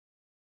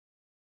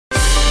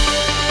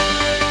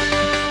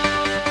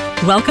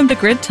Welcome to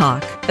Grid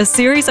Talk, a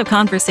series of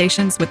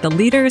conversations with the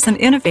leaders and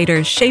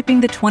innovators shaping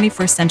the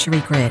 21st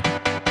century grid.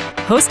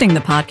 Hosting the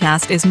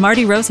podcast is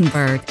Marty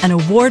Rosenberg, an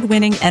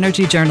award-winning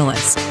energy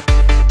journalist.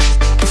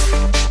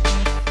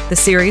 The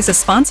series is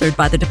sponsored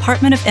by the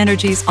Department of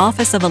Energy's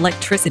Office of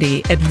Electricity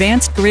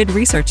Advanced Grid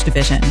Research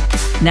Division.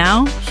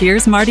 Now,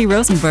 here's Marty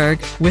Rosenberg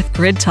with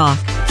Grid Talk.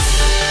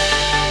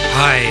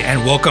 Hi,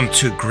 and welcome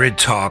to Grid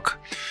Talk.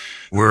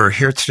 We're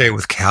here today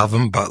with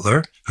Calvin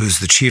Butler, who's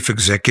the Chief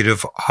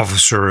Executive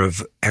Officer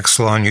of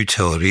Exelon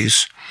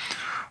Utilities,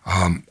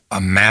 a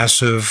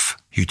massive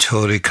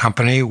utility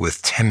company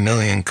with 10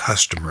 million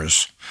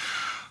customers.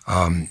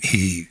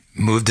 He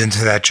moved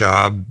into that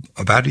job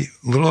about a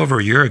little over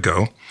a year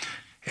ago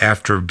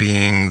after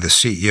being the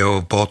CEO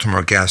of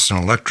Baltimore Gas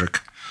and Electric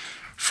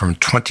from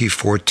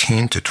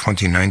 2014 to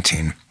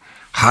 2019.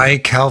 Hi,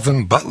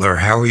 Calvin Butler.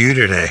 How are you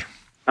today?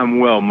 I'm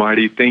well,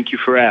 Marty. Thank you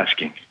for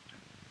asking.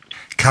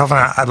 Calvin,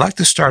 I'd like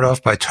to start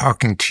off by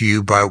talking to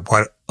you about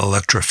what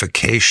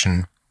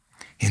electrification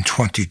in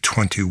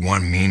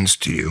 2021 means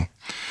to you.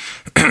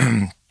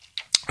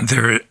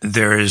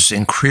 There is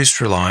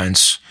increased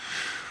reliance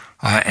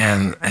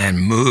and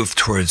move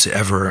towards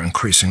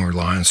ever-increasing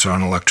reliance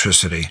on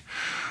electricity.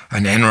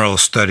 An NREL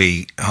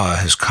study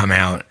has come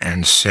out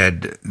and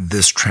said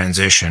this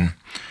transition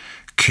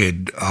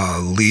could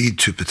lead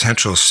to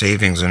potential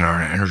savings in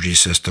our energy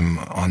system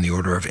on the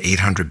order of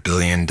 $800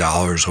 billion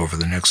over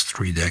the next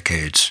 3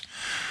 decades.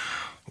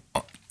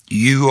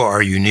 You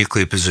are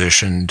uniquely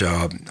positioned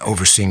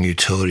overseeing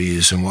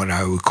utilities in what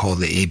I would call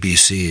the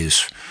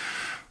ABCs,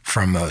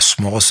 from a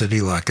small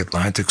city like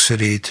Atlantic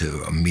City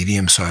to a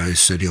medium-sized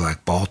city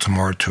like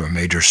Baltimore to a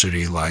major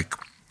city like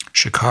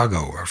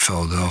Chicago or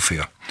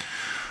Philadelphia.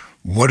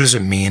 What does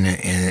it mean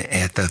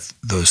at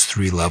those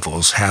 3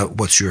 levels?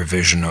 What's your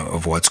vision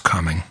of what's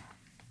coming?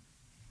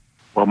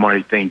 Well,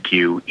 Marty, thank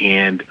you.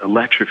 And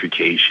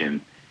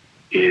electrification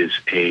is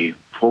a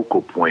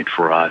focal point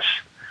for us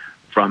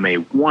from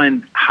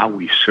how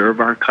we serve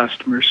our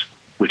customers,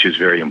 which is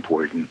very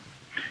important,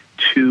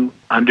 to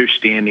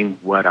understanding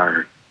what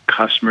our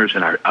customers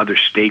and our other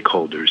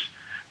stakeholders,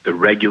 the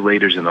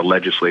regulators and the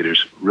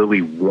legislators,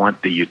 really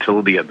want the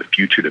utility of the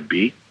future to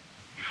be.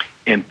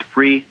 And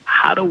 3,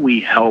 how do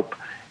we help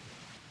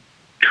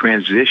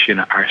transition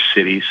our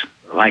cities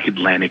like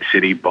Atlantic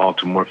City,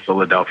 Baltimore,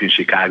 Philadelphia,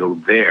 Chicago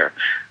there,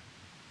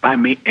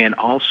 and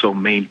also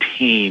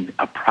maintain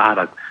a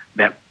product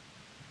that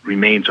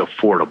remains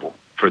affordable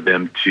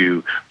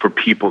for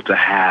people to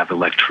have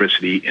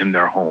electricity in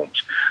their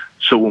homes.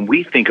 So when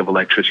we think of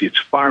electricity, it's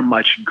far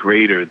much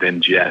greater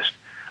than just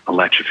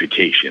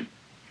electrification.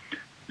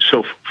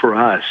 So for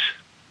us,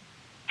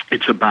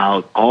 it's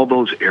about all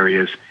those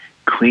areas: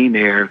 clean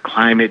air,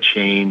 climate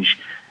change.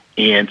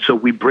 And so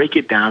we break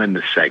it down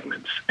into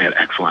segments at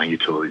Exelon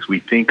Utilities. We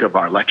think of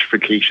our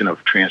electrification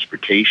of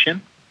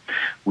transportation.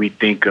 We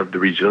think of the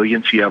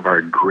resiliency of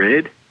our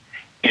grid.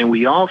 And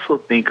we also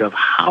think of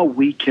how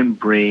we can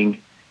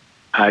bring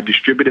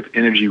distributed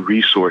energy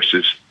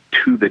resources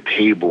to the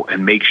table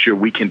and make sure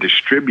we can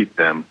distribute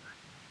them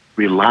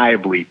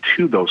reliably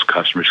to those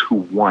customers who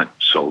want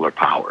solar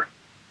power,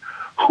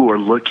 who are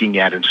looking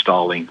at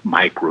installing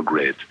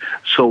microgrids.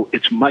 So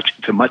it's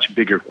a much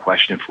bigger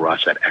question for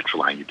us at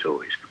Exelon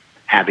Utilities.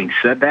 Having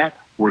said that,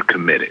 we're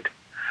committed.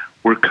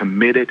 We're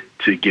committed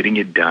to getting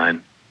it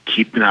done,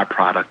 keeping our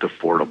product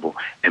affordable,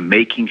 and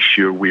making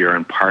sure we are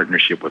in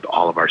partnership with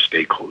all of our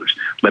stakeholders.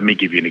 Let me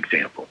give you an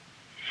example.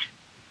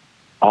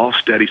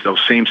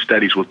 Those same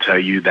studies will tell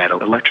you that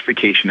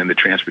electrification in the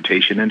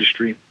transportation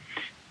industry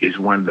is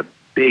one of the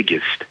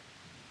biggest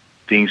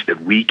things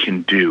that we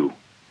can do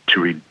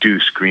to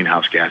reduce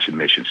greenhouse gas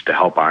emissions to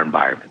help our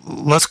environment.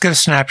 Let's get a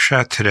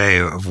snapshot today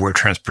of where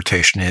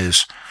transportation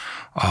is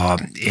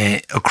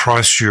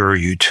across your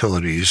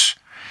utilities.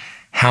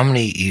 How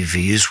many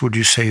EVs would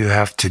you say you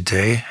have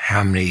today?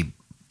 How many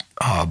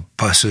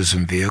buses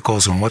and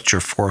vehicles? And what's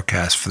your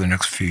forecast for the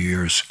next few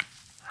years?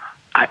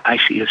 I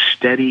see a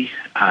steady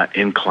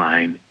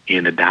incline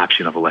in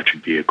adoption of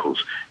electric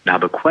vehicles. Now,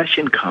 the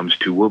question comes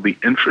to, will the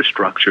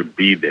infrastructure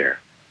be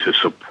there to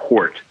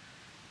support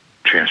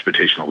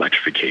transportation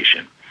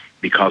electrification?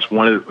 Because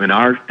in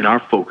our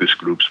focus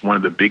groups, one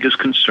of the biggest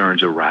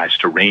concerns arise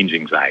to range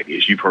anxiety,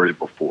 as you've heard it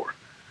before.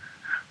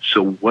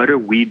 So what are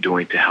we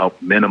doing to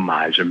help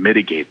minimize or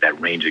mitigate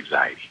that range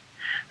anxiety?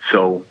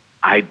 So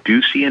I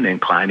do see an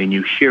incline, and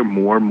you hear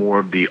more and more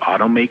of the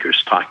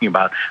automakers talking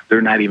about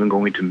they're not even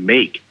going to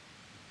make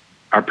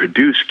or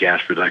produce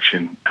gas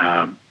production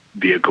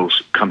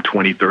vehicles come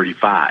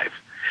 2035.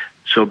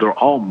 So they're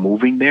all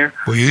moving there.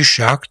 Were you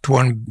shocked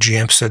when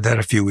GM said that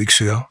a few weeks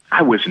ago?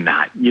 I was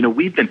not.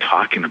 We've been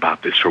talking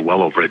about this for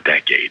well over a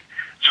decade.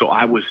 So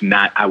I was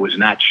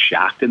not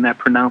shocked in that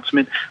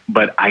pronouncement,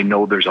 but I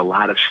know there's a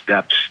lot of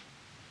steps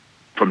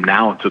from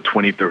now until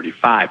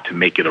 2035 to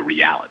make it a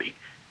reality.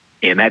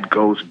 And that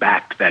goes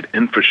back to that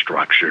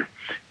infrastructure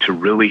to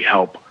really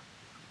help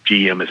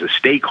GM as a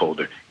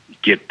stakeholder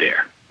get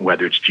there.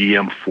 whether it's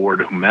GM,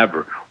 Ford, or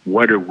whomever,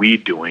 what are we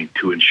doing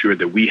to ensure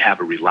that we have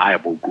a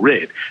reliable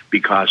grid?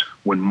 Because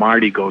when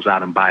Marty goes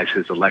out and buys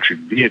his electric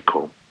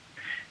vehicle,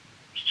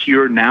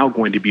 you're now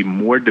going to be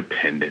more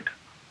dependent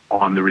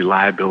on the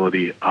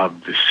reliability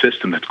of the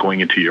system that's going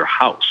into your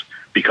house.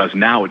 Because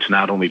now it's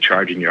not only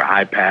charging your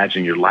iPads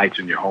and your lights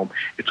in your home,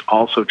 it's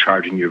also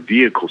charging your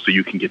vehicle so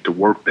you can get to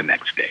work the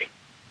next day.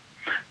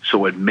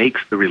 So it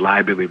makes the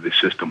reliability of the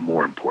system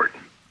more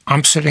important.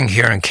 I'm sitting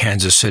here in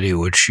Kansas City,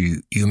 which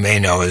you may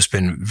know has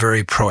been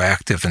very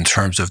proactive in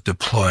terms of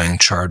deploying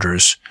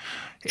chargers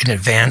in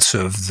advance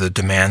of the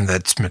demand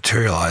that's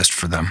materialized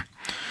for them.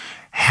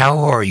 How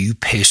are you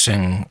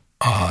pacing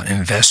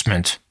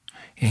investment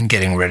in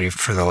getting ready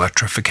for the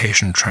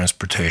electrification of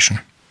transportation?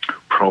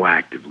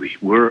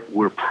 Proactively. We're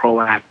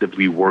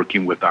proactively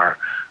working with our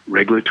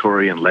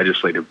regulatory and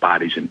legislative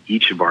bodies in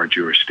each of our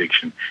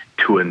jurisdictions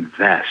to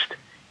invest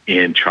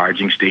in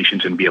charging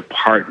stations and be a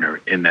partner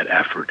in that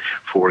effort.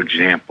 For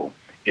example,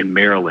 in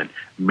Maryland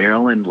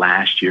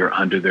last year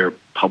under their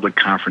Public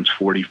Conference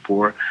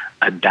 44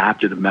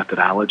 adopted a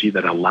methodology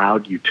that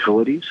allowed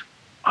utilities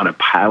on a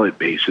pilot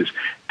basis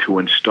to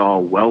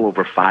install well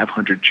over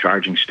 500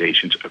 charging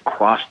stations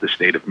across the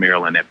state of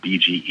Maryland at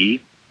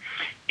BGE,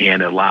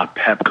 and allowed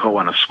Pepco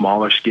on a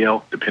smaller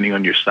scale, depending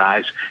on your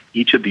size,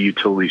 each of the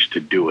utilities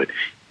to do it.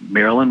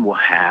 Maryland will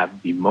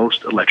have the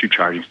most electric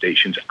charging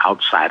stations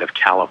outside of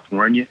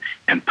California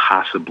and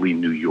possibly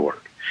New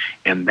York.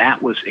 And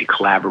that was a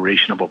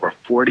collaboration of over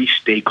 40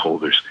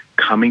 stakeholders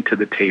coming to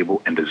the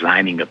table and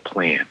designing a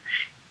plan.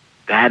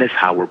 That is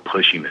how we're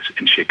pushing this.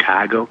 In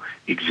Chicago,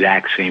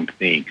 exact same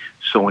thing.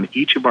 So in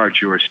each of our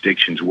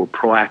jurisdictions, we're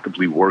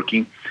proactively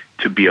working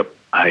to be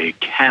a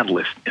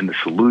catalyst in the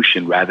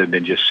solution rather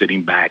than just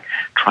sitting back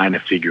trying to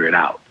figure it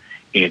out.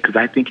 And because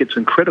I think it's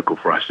critical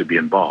for us to be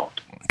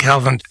involved.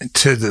 Calvin,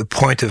 to the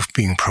point of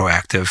being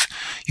proactive,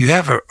 you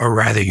have a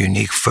rather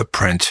unique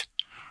footprint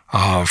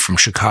from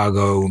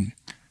Chicago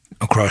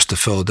across to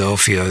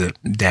Philadelphia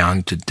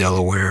down to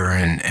Delaware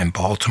and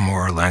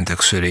Baltimore,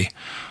 Atlantic City,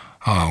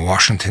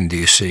 Washington,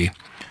 D.C.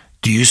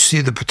 Do you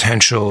see the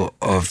potential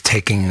of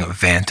taking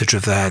advantage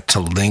of that to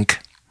link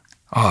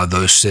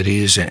those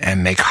cities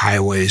and make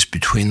highways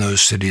between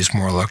those cities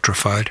more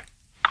electrified?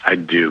 I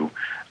do.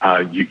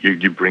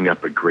 You bring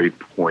up a great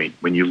point.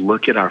 When you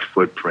look at our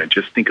footprint,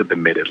 just think of the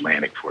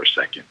Mid-Atlantic for a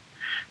second.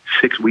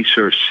 We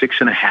serve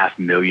 6.5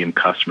 million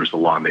customers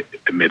along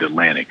the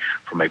Mid-Atlantic,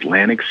 from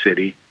Atlantic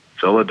City,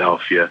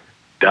 Philadelphia,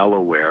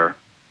 Delaware,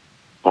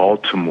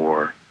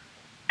 Baltimore,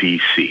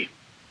 D.C.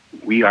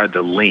 We are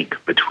the link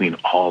between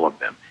all of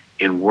them.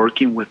 In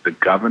working with the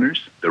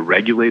governors, the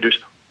regulators,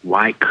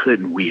 why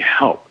couldn't we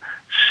help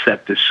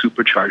set the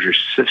supercharger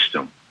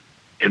system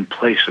in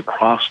place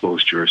across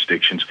those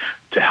jurisdictions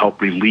to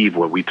help relieve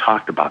what we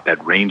talked about,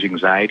 that range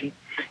anxiety,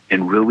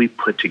 and really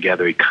put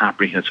together a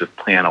comprehensive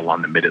plan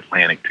along the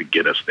Mid-Atlantic to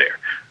get us there?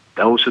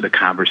 Those are the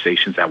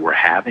conversations that we're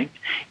having.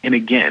 And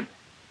again,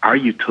 our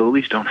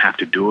utilities don't have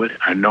to do it,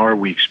 nor are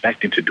we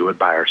expecting to do it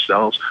by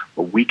ourselves,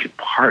 but we could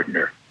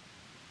partner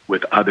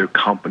with other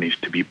companies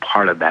to be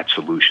part of that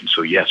solution.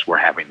 So yes, we're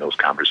having those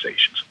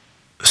conversations.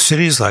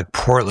 Cities like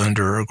Portland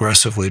are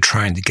aggressively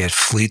trying to get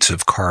fleets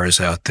of cars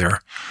out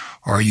there.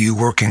 Are you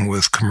working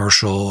with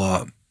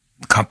commercial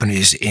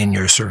companies in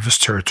your service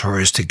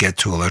territories to get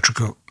to electric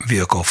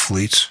vehicle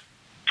fleets?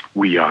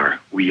 We are.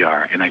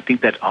 And I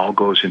think that all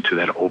goes into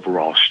that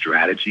overall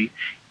strategy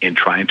in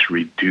trying to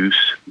reduce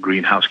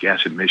greenhouse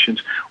gas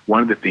emissions.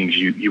 One of the things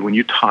when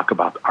you talk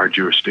about our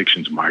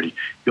jurisdictions, Marty,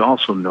 you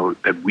also know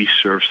that we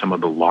serve some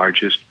of the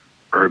largest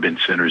urban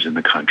centers in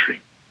the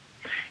country.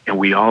 And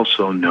we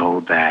also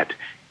know that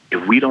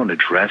if we don't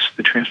address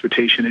the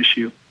transportation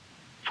issue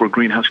for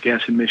greenhouse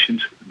gas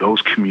emissions,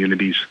 those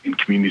communities and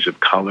communities of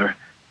color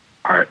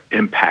are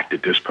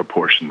impacted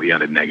disproportionately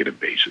on a negative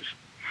basis.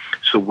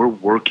 So we're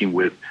working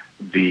with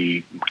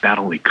not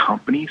only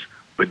companies,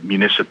 but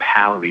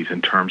municipalities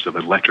in terms of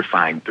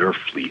electrifying their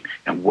fleet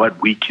and what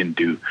we can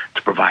do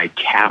to provide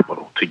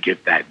capital to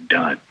get that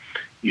done.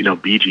 You know,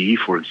 BGE,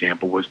 for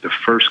example, was the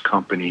first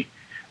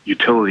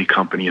utility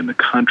company in the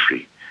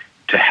country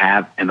to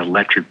have an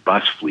electric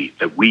bus fleet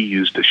that we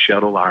use to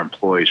shuttle our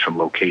employees from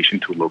location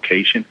to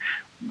location.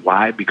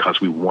 Why?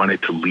 Because we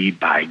wanted to lead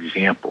by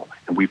example,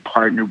 and we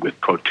partnered with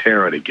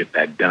Proterra to get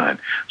that done.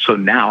 So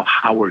now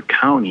Howard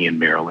County in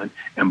Maryland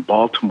and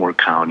Baltimore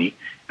County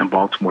and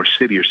Baltimore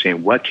City are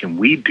saying, what can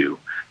we do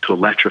to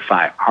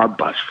electrify our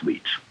bus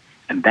fleets?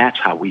 And that's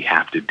how we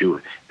have to do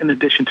it. In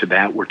addition to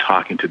that, we're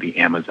talking to the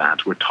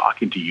Amazons, we're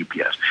talking to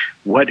UPS.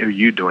 What are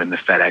you doing, the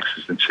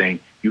FedExes, and saying,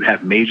 you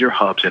have major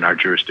hubs in our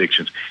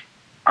jurisdictions.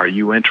 Are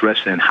you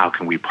interested, and how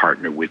can we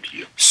partner with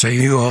you? So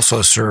you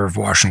also serve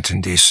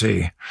Washington,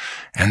 D.C.,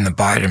 and the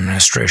Biden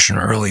administration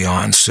early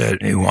on said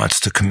it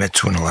wants to commit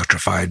to an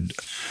electrified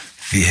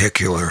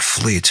vehicular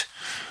fleet.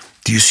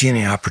 Do you see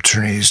any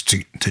opportunities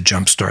to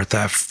jumpstart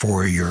that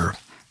for your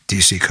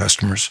D.C.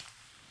 customers?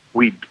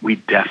 We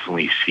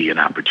definitely see an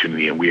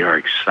opportunity, and we are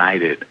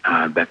excited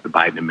that the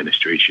Biden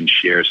administration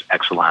shares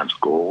Exelon's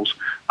goals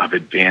of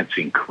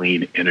advancing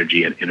clean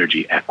energy and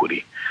energy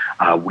equity.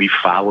 We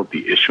followed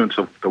the issuance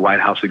of the White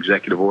House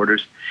executive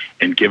orders,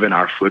 and given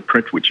our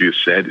footprint, which you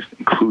said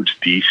includes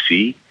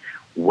D.C.,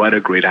 what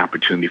a great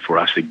opportunity for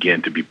us,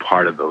 again, to be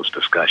part of those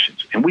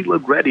discussions. And we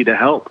look ready to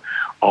help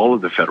all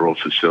of the federal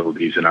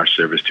facilities in our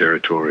service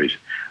territories.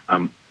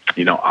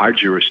 Our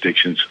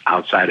jurisdictions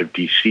outside of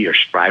D.C. are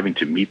striving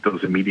to meet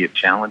those immediate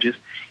challenges.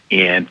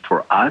 And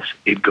for us,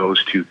 it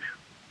goes to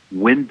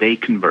when they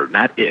convert,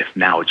 not if,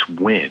 now it's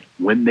when.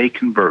 When they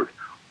convert,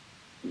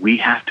 we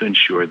have to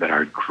ensure that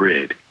our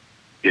grid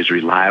is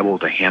reliable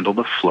to handle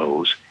the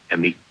flows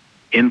and the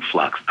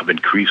influx of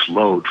increased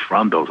load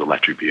from those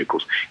electric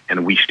vehicles,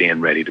 and we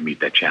stand ready to meet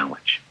that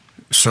challenge.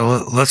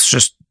 So let's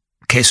just,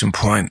 case in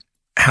point,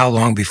 how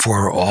long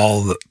before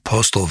all the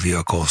postal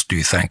vehicles do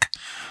you think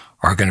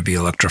are going to be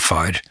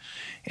electrified?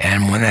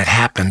 And when that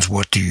happens,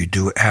 what do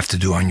you have to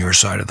do on your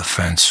side of the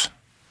fence?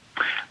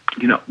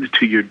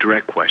 To your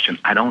direct question,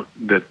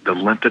 the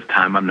length of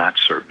time I'm not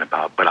certain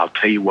about, but I'll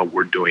tell you what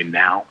we're doing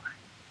now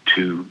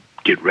to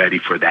get ready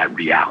for that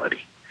reality.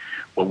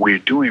 What we're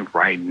doing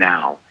right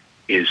now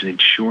is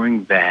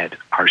ensuring that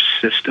our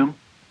system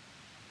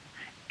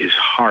is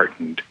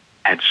hardened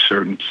at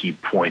certain key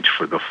points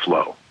for the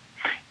flow.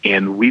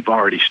 And we've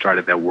already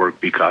started that work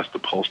because the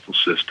postal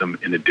system,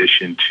 in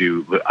addition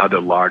to the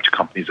other large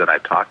companies that I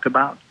talked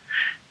about,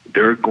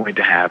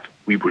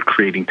 we were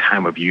creating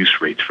time of use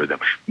rates for them.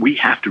 We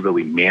have to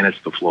really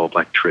manage the flow of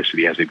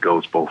electricity as it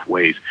goes both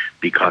ways,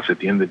 because at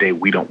the end of the day,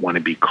 we don't want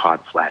to be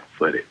caught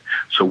flat-footed.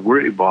 So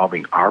we're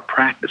evolving our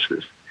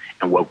practices.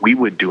 And what we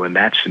would do in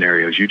that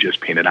scenario, as you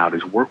just painted out,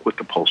 is work with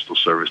the Postal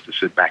Service to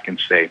sit back and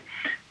say,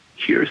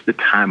 here's the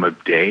time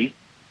of day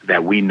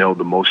that we know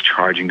the most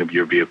charging of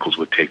your vehicles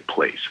would take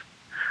place.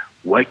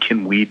 What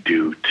can we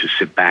do to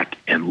sit back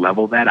and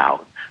level that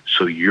out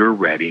so you're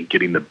ready,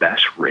 getting the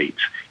best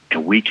rates,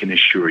 and we can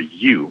assure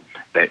you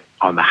that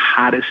on the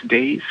hottest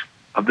days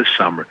of the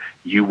summer,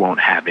 you won't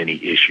have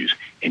any issues,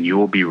 and you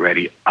will be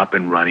ready, up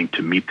and running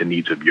to meet the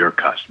needs of your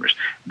customers.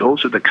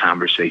 Those are the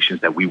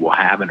conversations that we will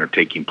have and are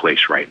taking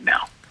place right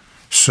now.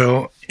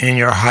 So in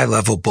your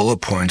high-level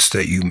bullet points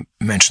that you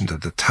mentioned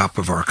at the top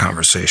of our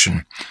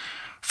conversation,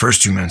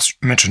 first you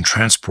mentioned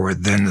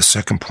transport, then the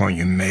second point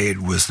you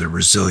made was the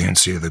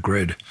resiliency of the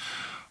grid.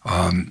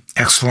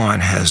 Exelon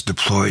has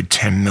deployed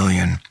 10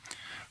 million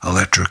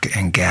electric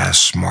and gas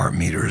smart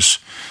meters,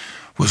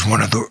 was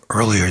one of the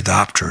early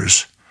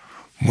adopters.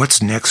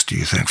 What's next, do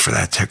you think, for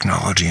that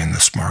technology in the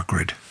smart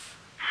grid?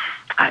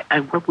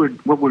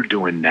 What we're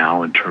doing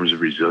now in terms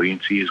of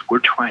resiliency is we're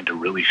trying to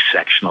really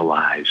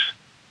sectionalize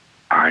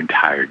our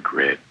entire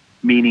grid,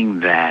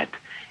 meaning that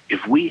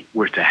if we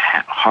were to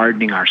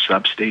hardening our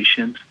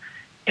substations,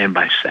 and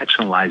by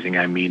sectionalizing,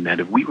 I mean that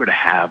if we were to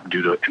have,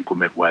 due to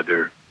inclement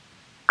weather,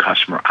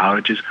 customer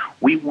outages,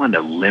 we want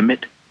to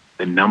limit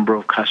the number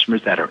of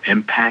customers that are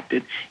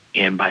impacted.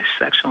 And by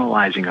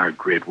sectionalizing our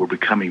grid, we're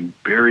becoming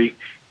very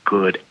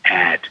good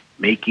at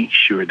making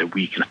sure that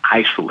we can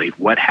isolate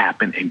what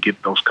happened and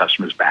get those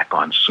customers back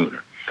on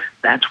sooner.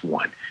 That's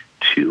one.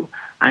 Two,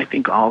 I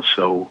think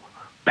also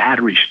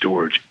battery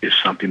storage is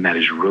something that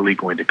is really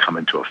going to come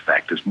into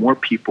effect. As more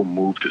people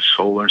move to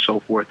solar and so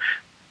forth,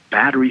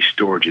 battery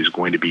storage is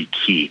going to be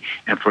key.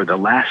 And for the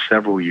last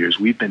several years,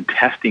 we've been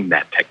testing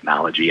that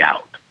technology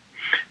out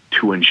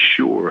to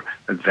ensure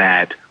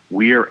that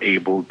we are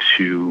able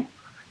to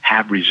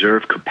have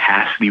reserve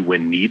capacity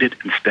when needed,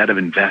 instead of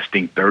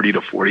investing 30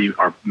 to 40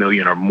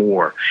 million or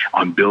more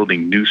on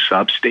building new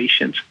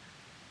substations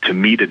to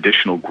meet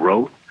additional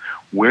growth.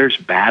 Where's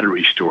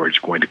battery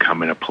storage going to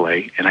come into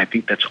play? And I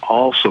think that's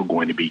also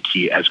going to be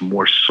key as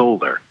more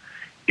solar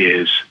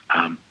is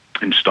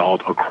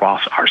installed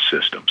across our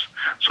systems.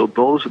 So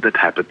those are the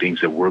type of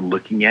things that we're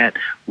looking at,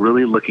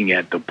 really looking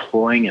at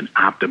deploying and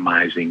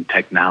optimizing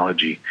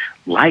technology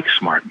like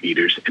smart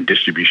meters and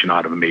distribution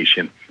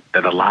automation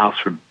that allows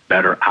for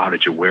better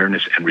outage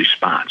awareness and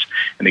response.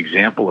 An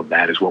example of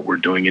that is what we're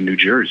doing in New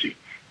Jersey.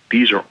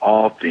 These are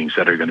all things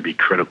that are going to be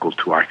critical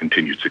to our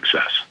continued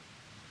success.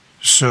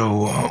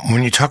 So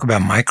when you talk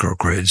about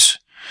microgrids,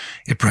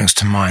 it brings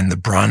to mind the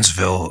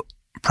Bronzeville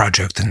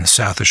project in the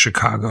south of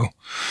Chicago.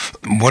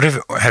 What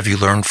have you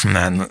learned from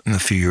that in the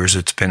few years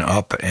it's been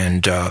up,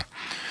 and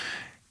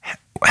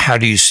how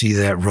do you see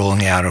that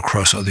rolling out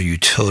across other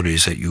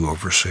utilities that you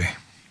oversee?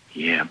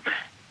 Yeah,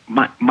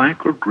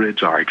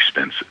 microgrids are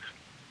expensive.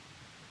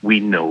 We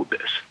know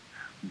this.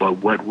 But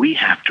what we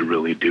have to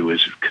really do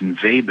is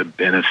convey the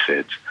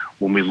benefits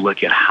when we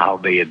look at how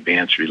they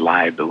advance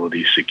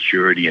reliability,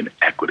 security, and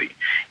equity,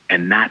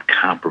 and not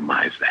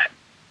compromise that.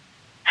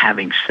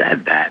 Having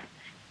said that,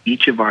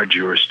 each of our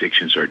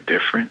jurisdictions are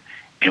different,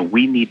 and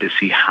we need to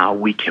see how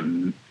we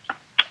can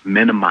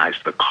minimize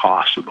the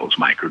cost of those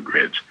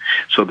microgrids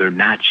so they're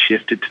not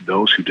shifted to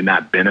those who do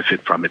not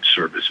benefit from its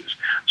services.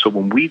 So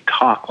when we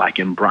talk, like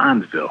in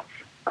Bronzeville,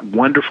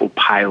 wonderful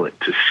pilot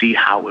to see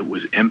how it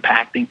was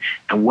impacting,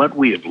 and what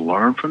we have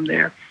learned from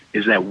there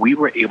is that we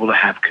were able to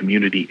have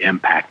community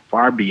impact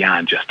far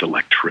beyond just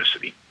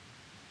electricity.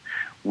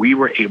 We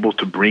were able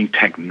to bring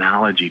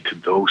technology to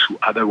those who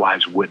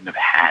otherwise wouldn't have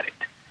had it,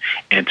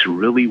 and to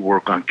really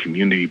work on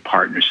community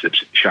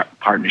partnerships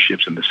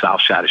in the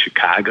South Side of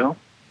Chicago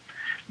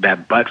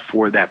that but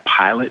for that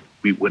pilot,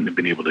 we wouldn't have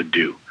been able to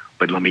do.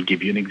 But let me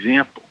give you an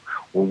example.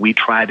 When we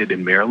tried it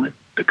in Maryland,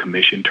 the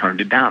commission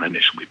turned it down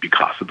initially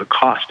because of the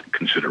cost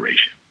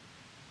consideration.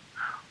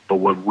 But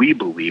what we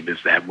believe is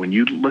that when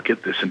you look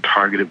at this and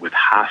target it with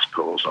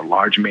hospitals or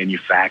large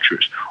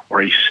manufacturers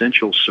or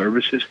essential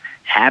services,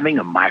 having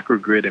a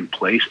microgrid in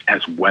place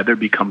as weather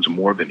becomes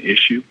more of an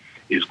issue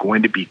is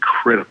going to be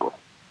critical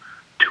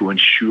to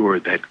ensure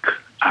that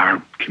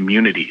our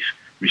communities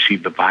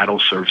receive the vital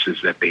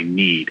services that they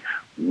need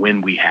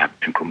when we have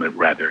inclement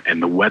weather.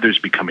 And the weather is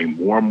becoming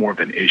more and more of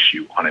an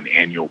issue on an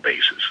annual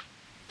basis.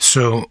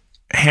 So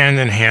hand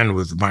in hand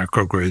with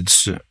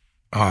microgrids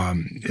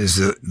is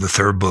the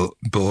third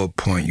bullet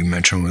point you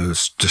mentioned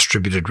was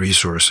distributed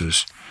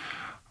resources.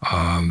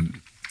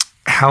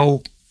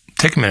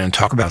 Take a minute and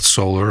talk about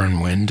solar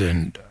and wind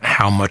and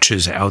how much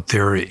is out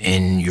there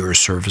in your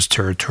service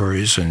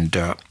territories, and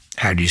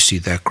how do you see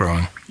that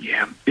growing?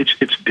 Yeah,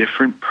 it's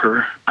different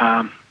per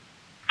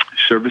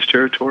service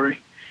territory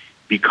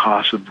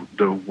because of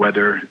the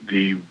weather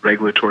the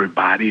regulatory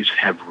bodies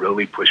have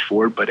really pushed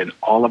forward. But in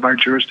all of our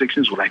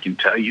jurisdictions, what I can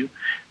tell you,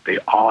 they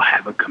all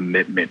have a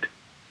commitment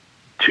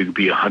to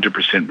be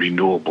 100%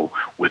 renewable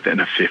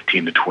within a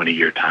 15 to 20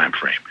 year time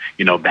frame.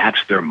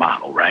 That's their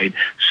model, right?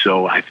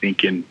 So I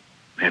think and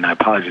I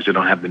apologize, I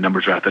don't have the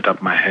numbers right off the top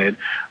of my head,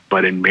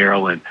 but in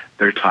Maryland,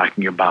 they're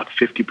talking about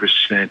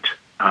 50%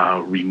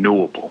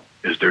 renewable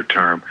is their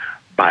term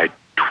by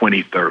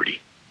 2030.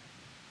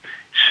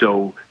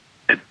 So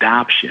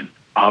adoption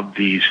of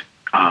these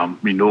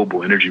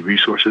renewable energy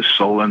resources,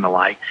 solar and the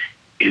like,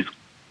 is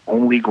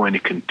only going to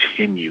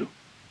continue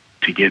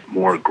to get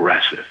more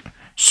aggressive.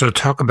 So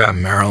talk about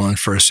Maryland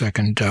for a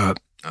second.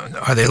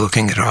 Are they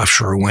looking at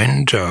offshore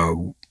wind?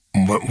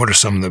 What are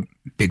some of the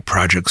big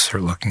projects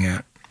they're looking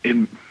at?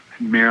 In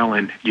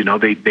Maryland,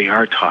 they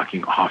are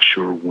talking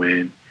offshore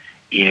wind,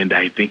 and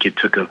I think it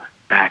took a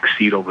back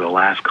seat over the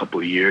last couple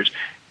of years.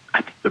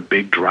 I think the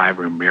big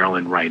driver in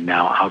Maryland right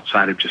now,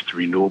 outside of just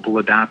renewable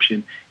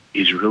adoption,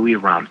 is really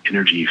around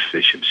energy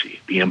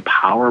efficiency. The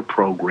Empower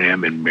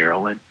program in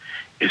Maryland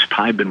has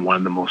probably been one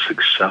of the most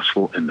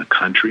successful in the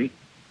country.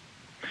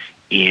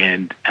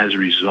 And as a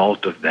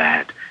result of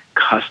that,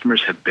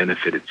 customers have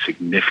benefited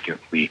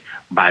significantly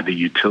by the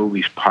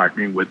utilities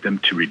partnering with them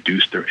to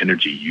reduce their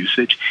energy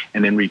usage,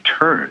 and in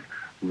return,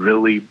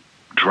 really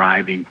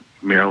driving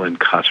Maryland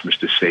customers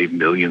to save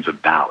millions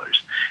of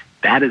dollars.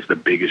 That is the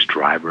biggest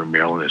driver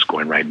Maryland is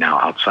going right now,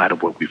 outside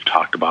of what we've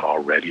talked about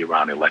already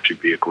around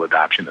electric vehicle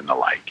adoption and the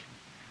like.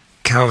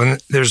 Calvin,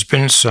 there's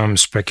been some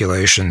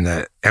speculation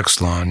that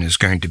Exelon is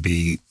going to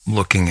be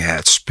looking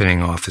at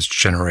spinning off its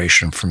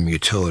generation from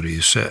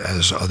utilities,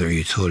 as other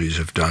utilities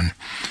have done.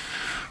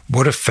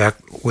 What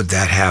effect would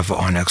that have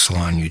on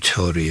Exelon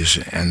Utilities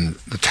and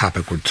the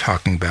topic we're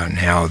talking about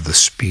now, the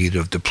speed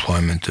of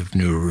deployment of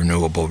new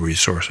renewable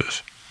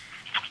resources?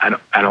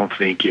 I don't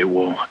think it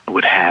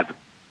would have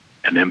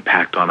an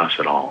impact on us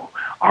at all.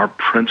 Our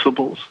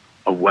principles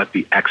of what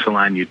the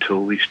Exelon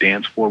utility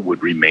stands for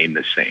would remain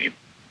the same.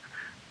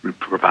 We're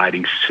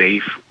providing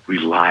safe,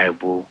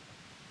 reliable,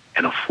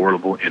 and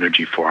affordable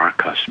energy for our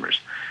customers.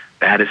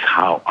 That is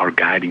how our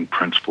guiding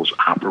principles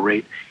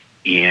operate.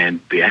 And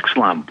the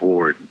Exelon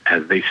board,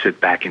 as they sit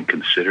back and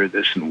consider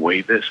this and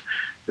weigh this,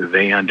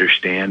 they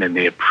understand and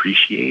they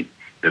appreciate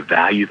the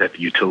value that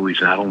the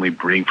utilities not only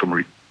bring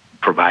from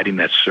providing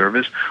that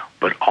service,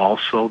 but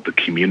also the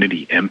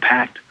community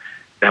impact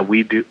that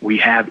we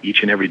have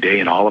each and every day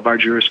in all of our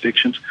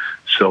jurisdictions.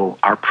 So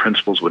our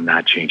principles would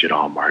not change at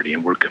all, Marty,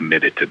 and we're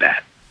committed to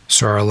that.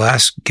 So our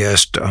last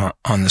guest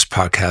on this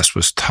podcast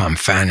was Tom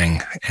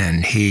Fanning,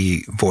 and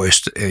he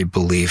voiced a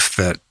belief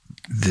that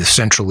the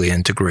centrally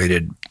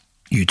integrated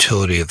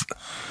utility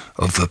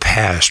of the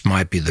past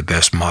might be the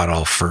best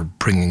model for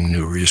bringing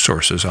new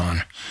resources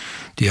on.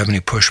 Do you have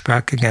any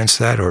pushback against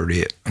that, or do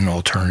you an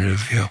alternative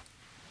view?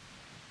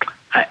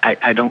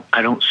 I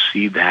don't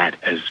see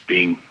that as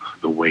being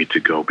the way to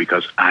go,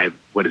 because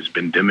what has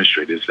been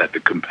demonstrated is that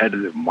the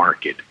competitive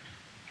market,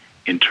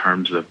 in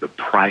terms of the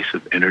price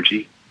of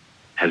energy,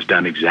 has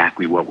done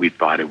exactly what we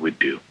thought it would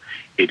do.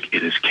 It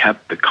has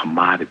kept the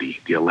commodity,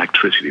 the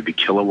electricity, the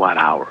kilowatt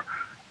hour,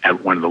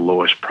 at one of the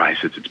lowest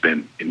prices it's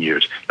been in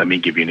years. Let me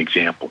give you an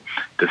example.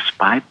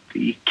 Despite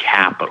the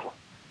capital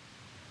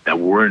that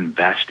we're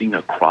investing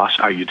across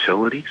our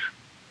utilities,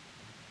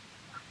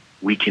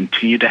 we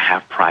continue to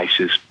have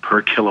prices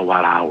per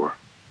kilowatt hour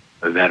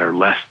that are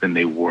less than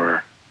they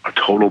were. The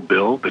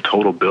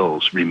total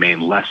bills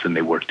remain less than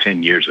they were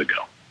 10 years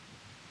ago.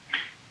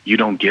 You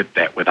don't get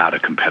that without a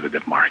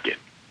competitive market.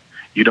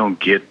 You don't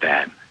get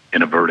that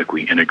in a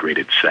vertically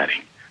integrated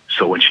setting.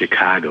 So in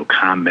Chicago,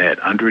 ComEd,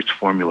 under its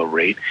formula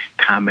rate,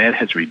 ComEd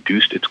has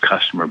reduced its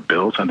customer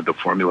bills under the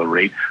formula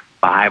rate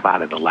 5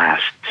 out of the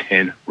last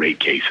 10 rate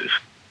cases.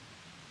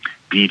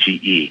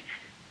 BGE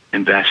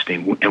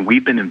investing, and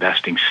we've been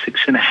investing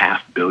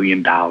 $6.5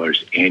 billion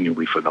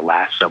annually for the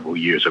last several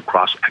years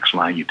across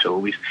Exelon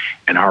Utilities,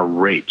 and our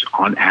rates,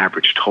 on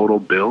average, total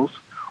bills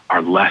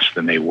are less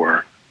than they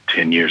were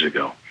 10 years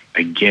ago.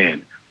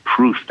 Again,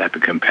 proof that the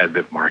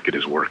competitive market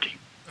is working.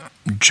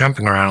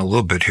 Jumping around a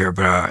little bit here,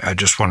 but I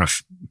just want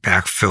to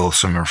backfill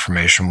some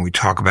information. When we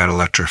talk about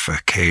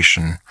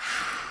electrification,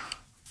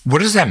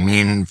 what does that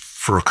mean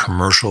for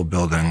commercial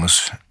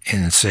buildings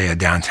in, say, a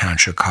downtown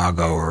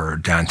Chicago or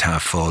downtown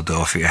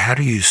Philadelphia? How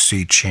do you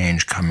see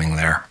change coming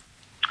there?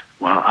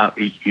 Well,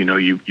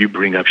 you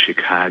bring up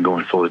Chicago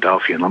and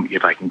Philadelphia, and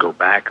if I can go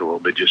back a little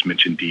bit, just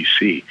mention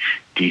D.C.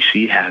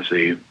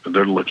 D.C.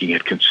 they're looking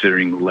at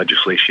considering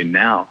legislation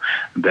now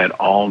that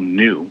all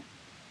new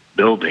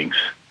buildings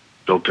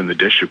built in the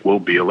district will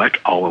be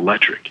all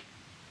electric.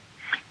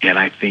 And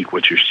I think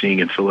what you're seeing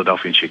in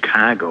Philadelphia and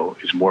Chicago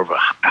is more of a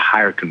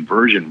higher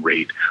conversion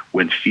rate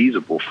when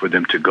feasible for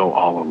them to go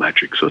all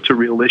electric. So it's a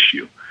real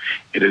issue.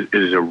 It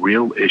is a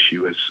real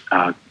issue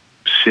as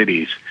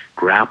cities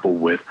grapple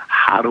with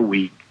how do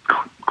we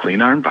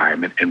clean our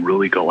environment and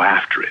really go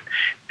after it.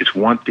 It's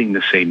one thing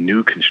to say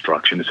new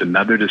construction. It's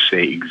another to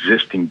say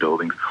existing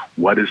buildings.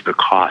 What is the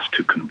cost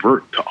to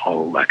convert to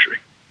all electric?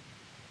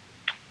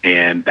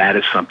 And that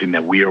is something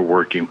that we are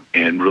working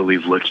and really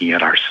looking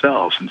at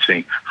ourselves and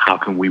saying, how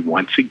can we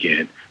once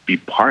again be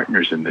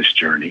partners in this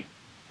journey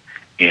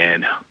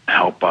and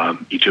help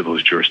each of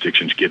those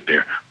jurisdictions get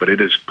there? But it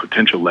is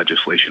potential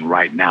legislation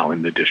right now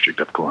in the District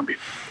of Columbia.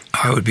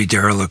 I would be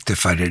derelict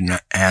if I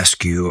didn't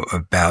ask you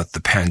about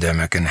the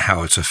pandemic and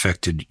how it's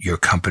affected your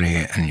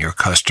company and your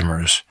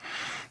customers.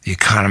 The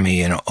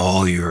economy in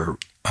all your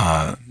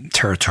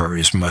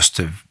territories must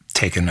have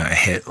taken a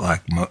hit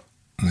like the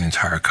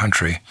entire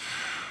country.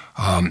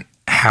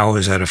 How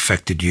has that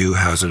affected you?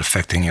 How is it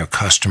affecting your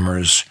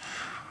customers?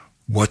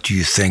 What do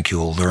you think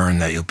you'll learn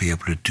that you'll be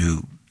able to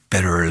do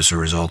better as a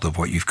result of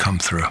what you've come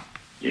through?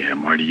 Yeah,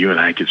 Marty, you and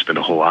I could spend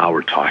a whole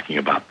hour talking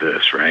about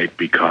this, right?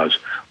 Because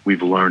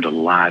we've learned a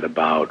lot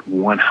about,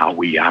 one, how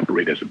we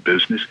operate as a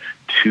business,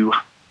 two,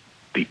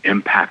 the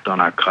impact on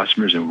our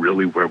customers, and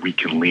really where we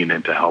can lean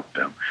in to help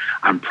them.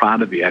 I'm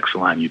proud of the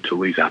Exelon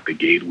Utilities out the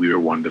gate. We were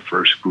one of the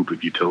first group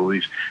of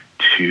utilities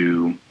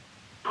to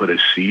put a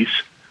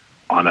cease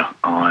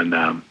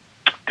on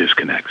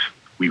disconnects.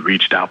 We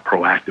reached out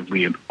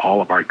proactively in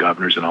all of our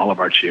governors and all of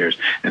our chairs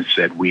and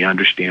said, we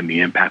understand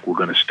the impact. We're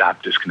going to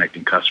stop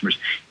disconnecting customers,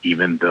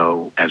 even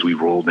though as we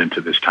rolled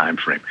into this time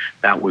frame.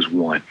 That was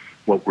one.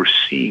 What we're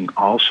seeing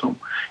also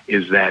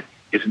is that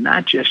it's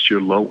not just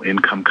your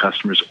low-income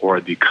customers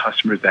or the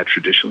customers that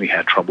traditionally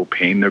had trouble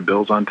paying their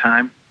bills on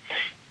time.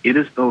 It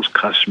is those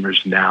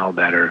customers now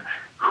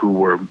who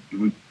were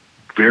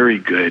very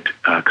good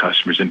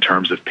customers in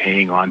terms of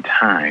paying on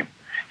time,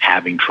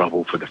 having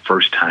trouble for the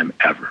first time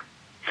ever.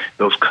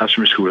 Those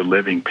customers who are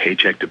living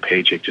paycheck to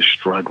paycheck, just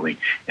struggling,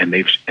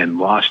 and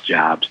lost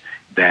jobs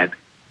that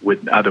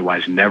would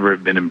otherwise never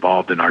have been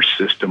involved in our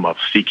system of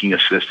seeking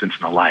assistance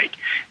and the like.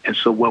 And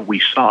so what we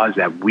saw is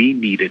that we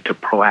needed to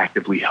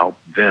proactively help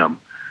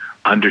them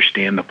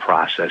understand the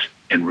process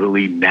and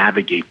really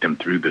navigate them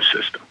through the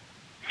system.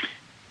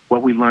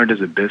 What we learned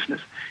as a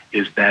business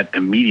is that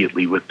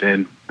immediately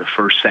within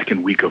the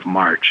second week of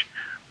March,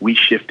 we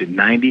shifted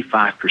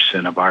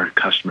 95% of our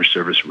customer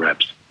service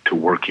reps to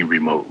working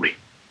remotely.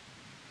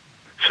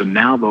 So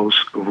now those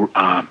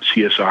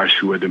CSRs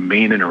who are the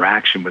main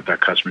interaction with our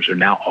customers are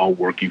now all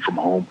working from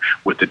home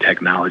with the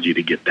technology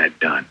to get that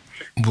done.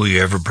 Will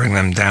you ever bring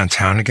them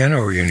downtown again,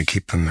 or are you going to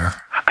keep them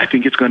there? I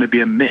think it's going to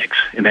be a mix,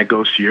 and that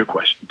goes to your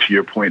question, to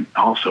your point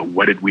also.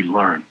 What did we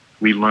learn?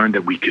 We learned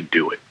that we could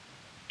do it.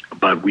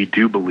 But we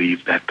do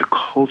believe that the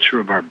culture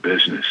of our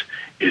business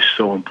is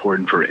so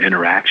important for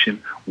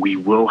interaction. We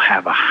will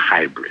have a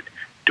hybrid.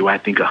 Do I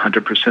think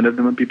 100% of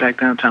them will be back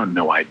downtown?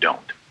 No, I don't.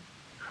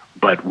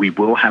 But we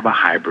will have a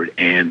hybrid,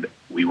 and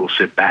we will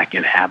sit back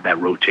and have that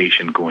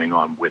rotation going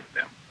on with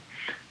them.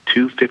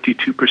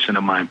 52%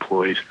 of my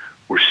employees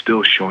were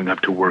still showing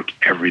up to work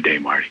every day,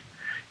 Marty.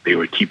 They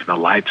were keeping the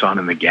lights on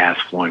and the gas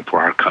flowing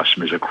for our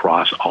customers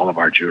across all of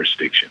our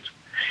jurisdictions.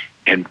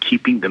 And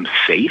keeping them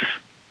safe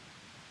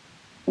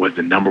was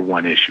the number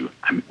one issue.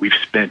 I mean, we've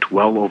spent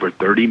well over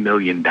 $30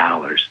 million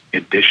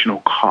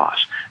additional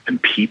costs in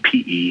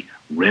PPE,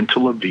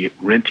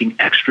 renting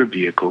extra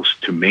vehicles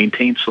to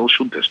maintain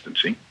social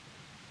distancing,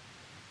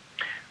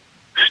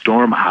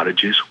 storm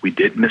outages. We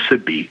did miss a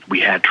beat. We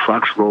had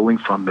trucks rolling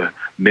from the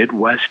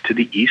Midwest to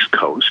the East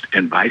Coast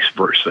and vice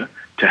versa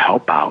to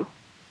help out.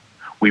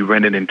 We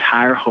rented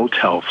entire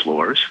hotel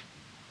floors.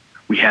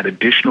 We had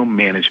additional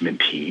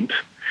management teams.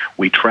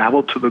 We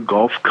traveled to the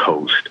Gulf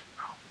Coast,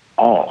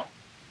 all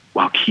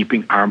while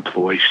keeping our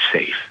employees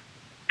safe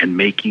and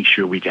making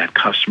sure we got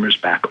customers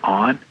back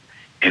on,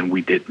 and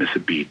we did miss a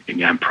beat.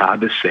 And I'm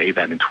proud to say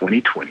that in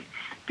 2020,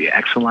 the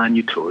Exelon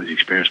Utilities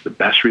experienced the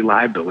best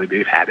reliability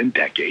they've had in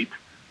decades,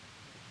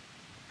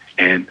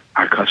 and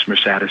our customer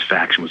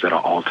satisfaction was at an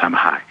all-time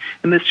high.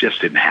 And this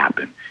just didn't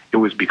happen. It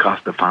was because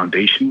the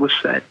foundation was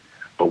set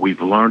but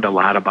we've learned a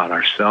lot about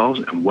ourselves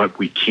and what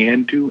we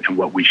can do and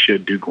what we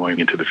should do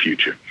going into the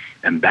future.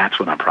 And that's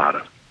what I'm proud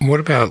of. What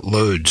about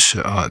loads?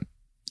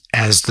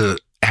 As the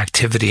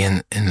activity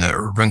in the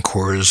urban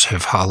cores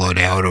have hollowed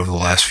out over the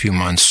last few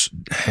months,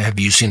 have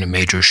you seen a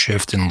major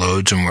shift in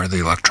loads and where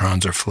the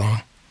electrons are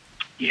flowing?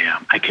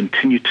 Yeah, I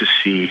continue to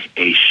see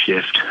a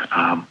shift,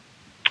 a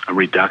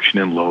reduction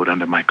in load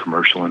under my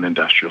commercial and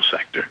industrial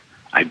sector.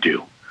 I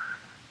do.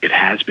 It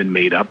has been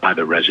made up by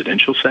the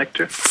residential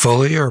sector.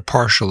 Fully or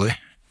partially?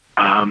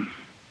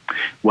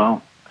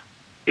 Well,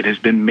 it has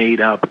been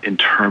made up in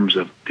terms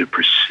of the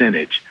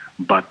percentage,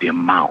 but the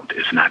amount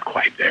is not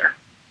quite there.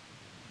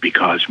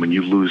 Because when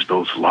you lose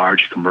those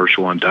large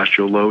commercial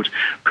industrial loads,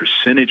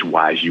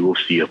 percentage-wise, you will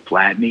see a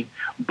flattening,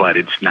 but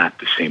it's not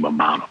the same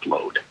amount of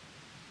load.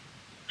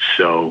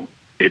 So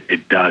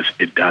it does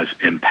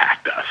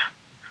impact us.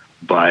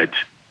 But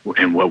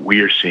and what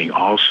we are seeing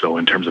also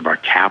in terms of our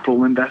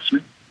capital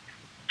investment,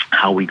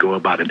 how we go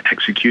about in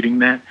executing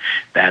that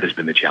has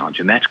been the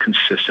challenge. And that's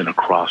consistent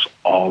across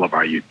all of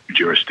our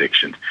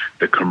jurisdictions,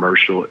 the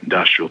commercial,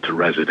 industrial to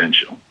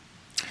residential.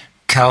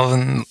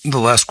 Calvin, the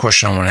last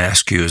question I want to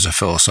ask you is a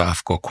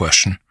philosophical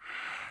question.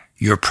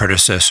 Your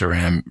predecessor,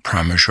 Anne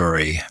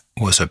Pramaggiore,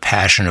 was a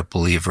passionate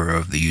believer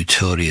of the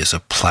utility as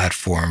a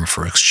platform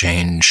for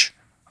exchange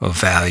of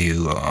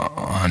value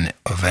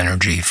of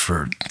energy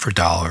for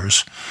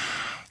dollars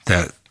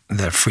that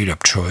freed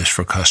up choice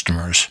for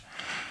customers.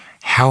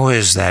 How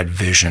has that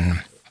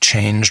vision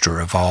changed or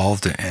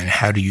evolved, and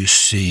how do you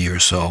see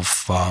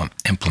yourself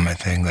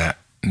implementing that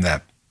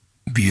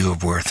view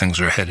of where things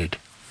are headed?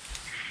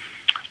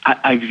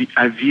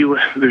 I view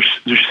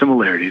there's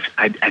similarities.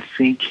 I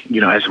think,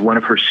 as one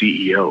of her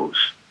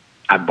CEOs,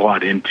 I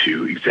bought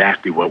into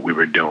exactly what we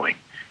were doing.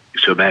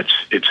 So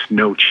it's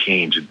no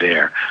change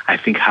there. I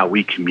think how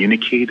we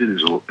communicated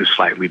is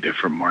slightly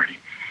different, Marty.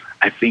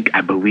 I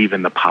believe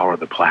in the power of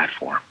the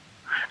platform.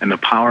 And the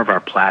power of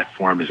our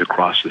platform is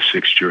across the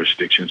 6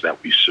 jurisdictions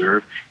that we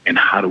serve, and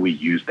how do we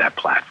use that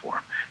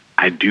platform?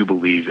 I do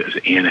believe, as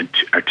Ann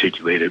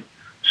articulated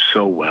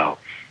so well,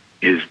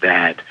 is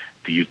that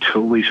the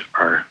utilities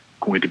are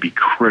going to be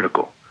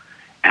critical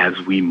as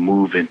we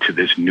move into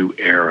this new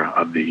era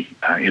of the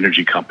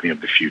energy company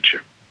of the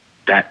future.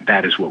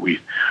 That is what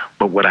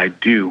but what I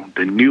do,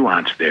 the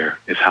nuance there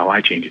is how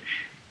I change it,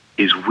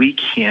 is we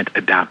can't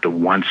adopt a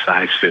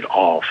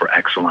one-size-fits-all for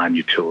Exelon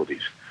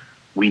Utilities.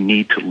 We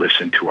need to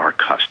listen to our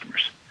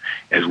customers.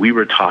 As we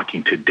were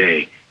talking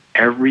today,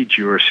 every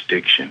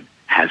jurisdiction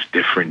has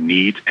different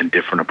needs and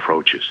different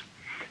approaches.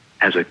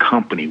 As a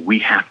company, we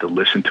have to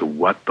listen to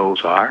what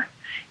those are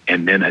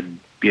and then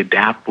be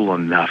adaptable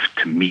enough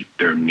to meet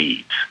their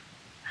needs.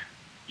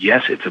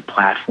 Yes, it's a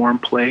platform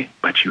play,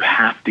 but you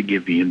have to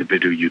give the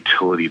individual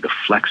utility the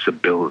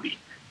flexibility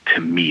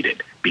to meet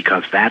it,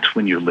 because that's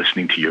when you're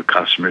listening to your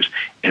customers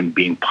and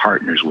being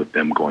partners with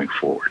them going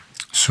forward.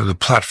 So the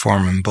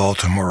platform in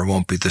Baltimore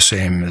won't be the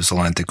same as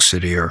Atlantic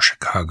City or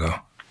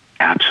Chicago?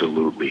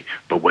 Absolutely.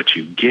 But what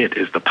you get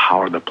is the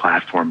power of the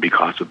platform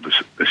because of the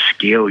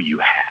scale you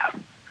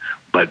have.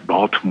 But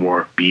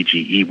Baltimore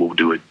BGE will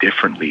do it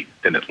differently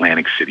than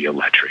Atlantic City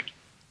Electric.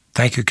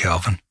 Thank you,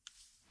 Calvin.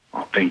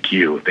 Well, thank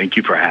you. Thank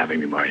you for having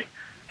me, Marty.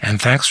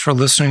 And thanks for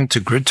listening to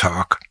Grid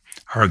Talk.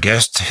 Our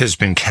guest has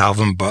been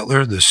Calvin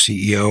Butler, the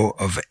CEO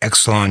of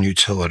Exelon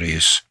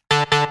Utilities.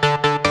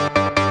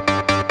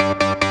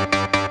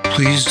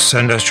 Please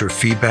send us your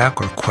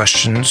feedback or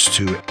questions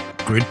to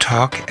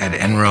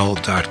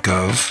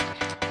gridtalk@nrel.gov.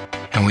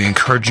 And we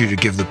encourage you to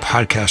give the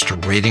podcast a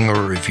rating or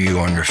a review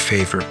on your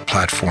favorite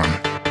platform.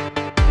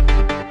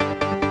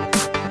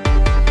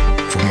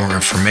 For more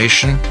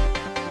information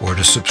or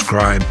to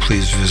subscribe,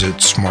 please visit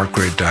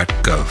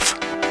smartgrid.gov.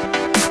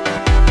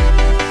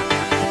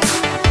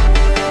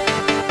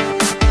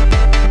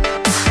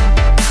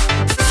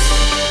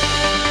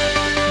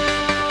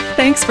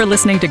 Thanks for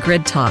listening to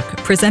Grid Talk,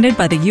 presented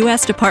by the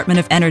U.S. Department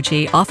of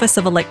Energy, Office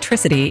of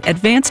Electricity,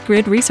 Advanced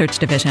Grid Research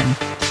Division.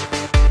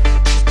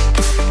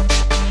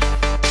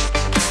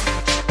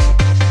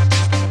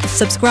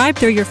 Subscribe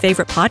through your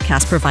favorite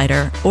podcast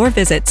provider or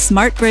visit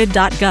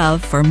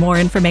smartgrid.gov for more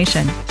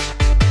information.